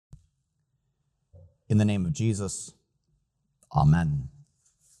In the name of Jesus, Amen.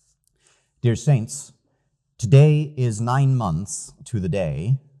 Dear saints, today is 9 months to the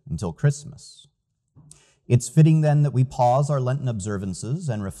day until Christmas. It's fitting then that we pause our Lenten observances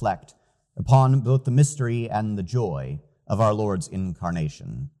and reflect upon both the mystery and the joy of our Lord's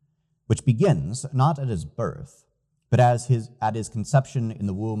incarnation, which begins not at his birth, but at his conception in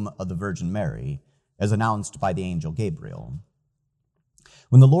the womb of the Virgin Mary, as announced by the angel Gabriel.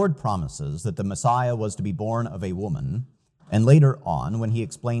 When the Lord promises that the Messiah was to be born of a woman, and later on when he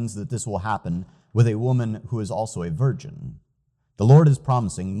explains that this will happen with a woman who is also a virgin, the Lord is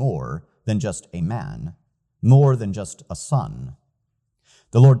promising more than just a man, more than just a son.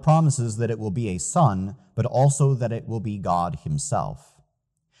 The Lord promises that it will be a son, but also that it will be God himself,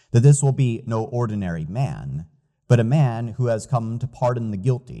 that this will be no ordinary man, but a man who has come to pardon the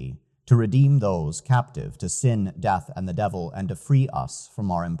guilty, to redeem those captive to sin, death, and the devil, and to free us from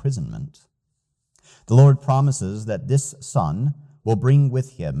our imprisonment. The Lord promises that this Son will bring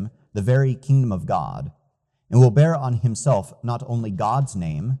with him the very kingdom of God, and will bear on himself not only God's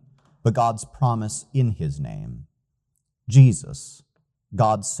name, but God's promise in his name. Jesus,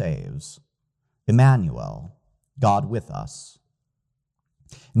 God saves. Emmanuel, God with us.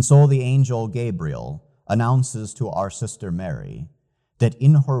 And so the angel Gabriel announces to our sister Mary that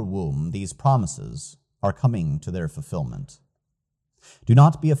in her womb these promises are coming to their fulfillment. Do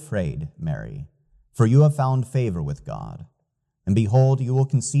not be afraid, Mary, for you have found favor with God. And behold, you will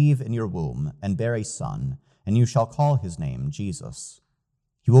conceive in your womb and bear a son, and you shall call his name Jesus.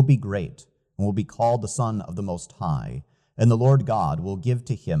 He will be great and will be called the Son of the Most High, and the Lord God will give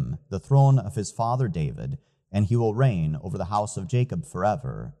to him the throne of his father David, and he will reign over the house of Jacob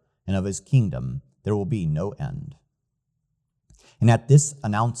forever, and of his kingdom there will be no end. And at this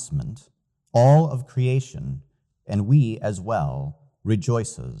announcement, all of creation, and we as well,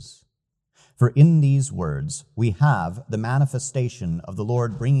 rejoices. For in these words we have the manifestation of the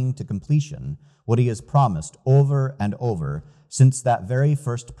Lord bringing to completion what he has promised over and over since that very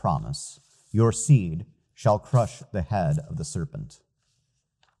first promise, your seed shall crush the head of the serpent.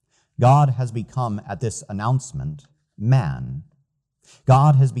 God has become, at this announcement, man.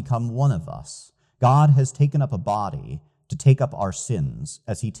 God has become one of us. God has taken up a body to take up our sins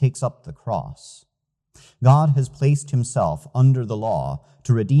as he takes up the cross. God has placed himself under the law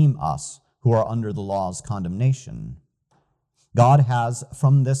to redeem us who are under the law's condemnation. God has,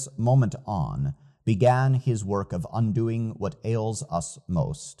 from this moment on, began his work of undoing what ails us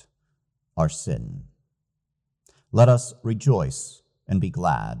most, our sin. Let us rejoice and be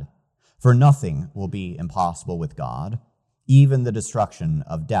glad, for nothing will be impossible with God, even the destruction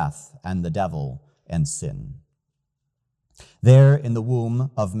of death and the devil and sin. There in the womb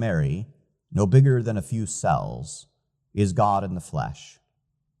of Mary, no bigger than a few cells, is God in the flesh.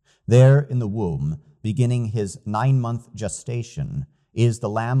 There in the womb, beginning his 9-month gestation, is the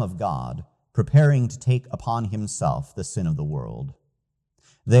Lamb of God, preparing to take upon himself the sin of the world.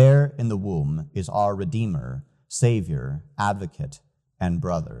 There in the womb is our Redeemer, Savior, Advocate, and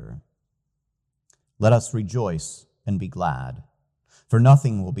Brother. Let us rejoice and be glad, for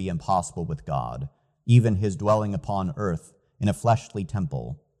nothing will be impossible with God, even his dwelling upon earth in a fleshly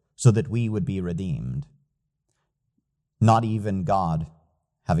temple, so that we would be redeemed. Not even God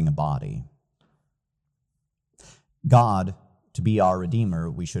having a body. God, to be our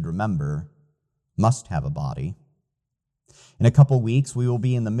Redeemer, we should remember, must have a body. In a couple weeks, we will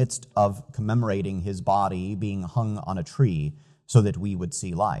be in the midst of commemorating his body being hung on a tree so that we would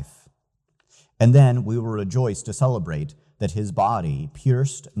see life. And then we will rejoice to celebrate that his body,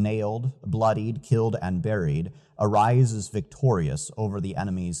 pierced, nailed, bloodied, killed, and buried, arises victorious over the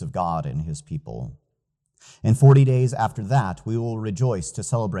enemies of God and his people. And 40 days after that, we will rejoice to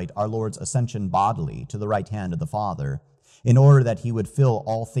celebrate our Lord's ascension bodily to the right hand of the Father, in order that he would fill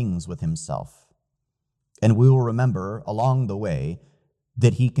all things with himself. And we will remember along the way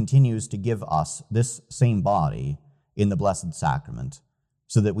that he continues to give us this same body in the Blessed Sacrament,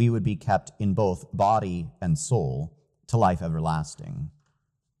 so that we would be kept in both body and soul to life everlasting.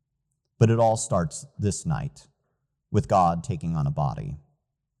 But it all starts this night, with God taking on a body.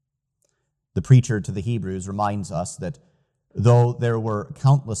 The preacher to the Hebrews reminds us that though there were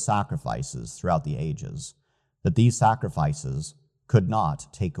countless sacrifices throughout the ages, that these sacrifices could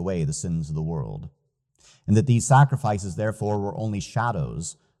not take away the sins of the world, and that these sacrifices therefore were only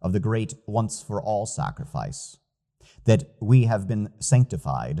shadows of the great once-for-all sacrifice, that we have been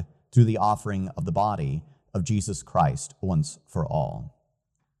sanctified through the offering of the body of Jesus Christ once for all.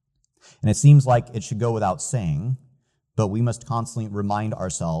 And it seems like it should go without saying, but we must constantly remind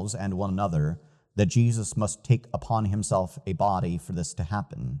ourselves and one another that Jesus must take upon himself a body for this to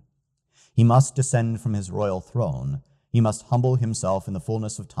happen. He must descend from his royal throne. He must humble himself in the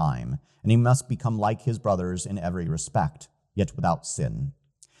fullness of time, and he must become like his brothers in every respect, yet without sin,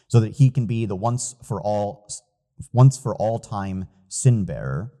 so that he can be the once for all time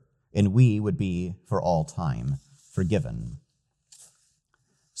sin-bearer, and we would be for all time forgiven.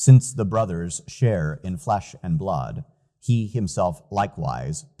 Since the brothers share in flesh and blood, he himself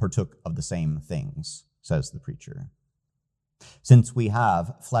likewise partook of the same things, says the preacher. Since we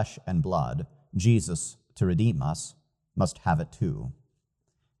have flesh and blood, Jesus, to redeem us, must have it too.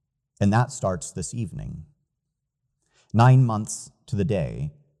 And that starts this evening. 9 months to the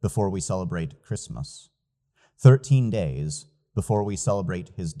day before we celebrate Christmas. 13 days before we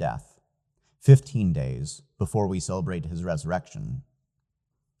celebrate his death. 15 days before we celebrate his resurrection.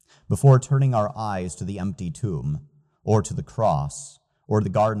 Before turning our eyes to the empty tomb, or to the cross, or the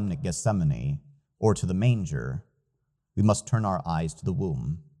garden at Gethsemane, or to the manger, we must turn our eyes to the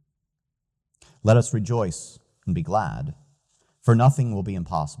womb. Let us rejoice and be glad, for nothing will be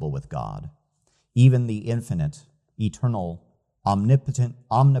impossible with God. Even the infinite, eternal, omnipotent,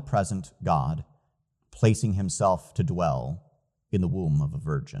 omnipresent God, placing himself to dwell in the womb of a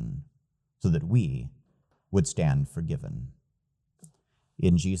virgin, so that we would stand forgiven.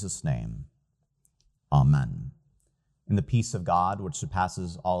 In Jesus' name, amen. And the peace of God, which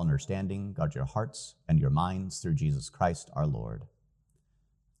surpasses all understanding, guard your hearts and your minds through Jesus Christ our Lord.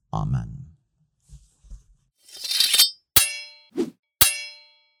 Amen.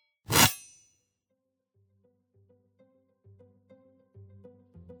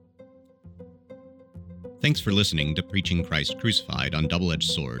 Thanks for listening to Preaching Christ Crucified on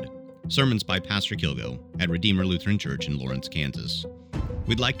Double-Edged Sword, sermons by Pastor Kilgo at Redeemer Lutheran Church in Lawrence, Kansas.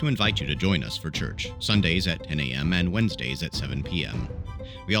 We'd like to invite you to join us for church, Sundays at 10 a.m. and Wednesdays at 7 p.m.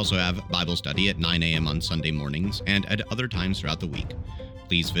 We also have Bible study at 9 a.m. on Sunday mornings and at other times throughout the week.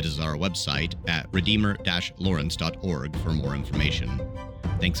 Please visit our website at redeemer-lawrence.org for more information.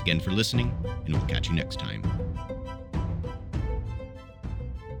 Thanks again for listening, and we'll catch you next time.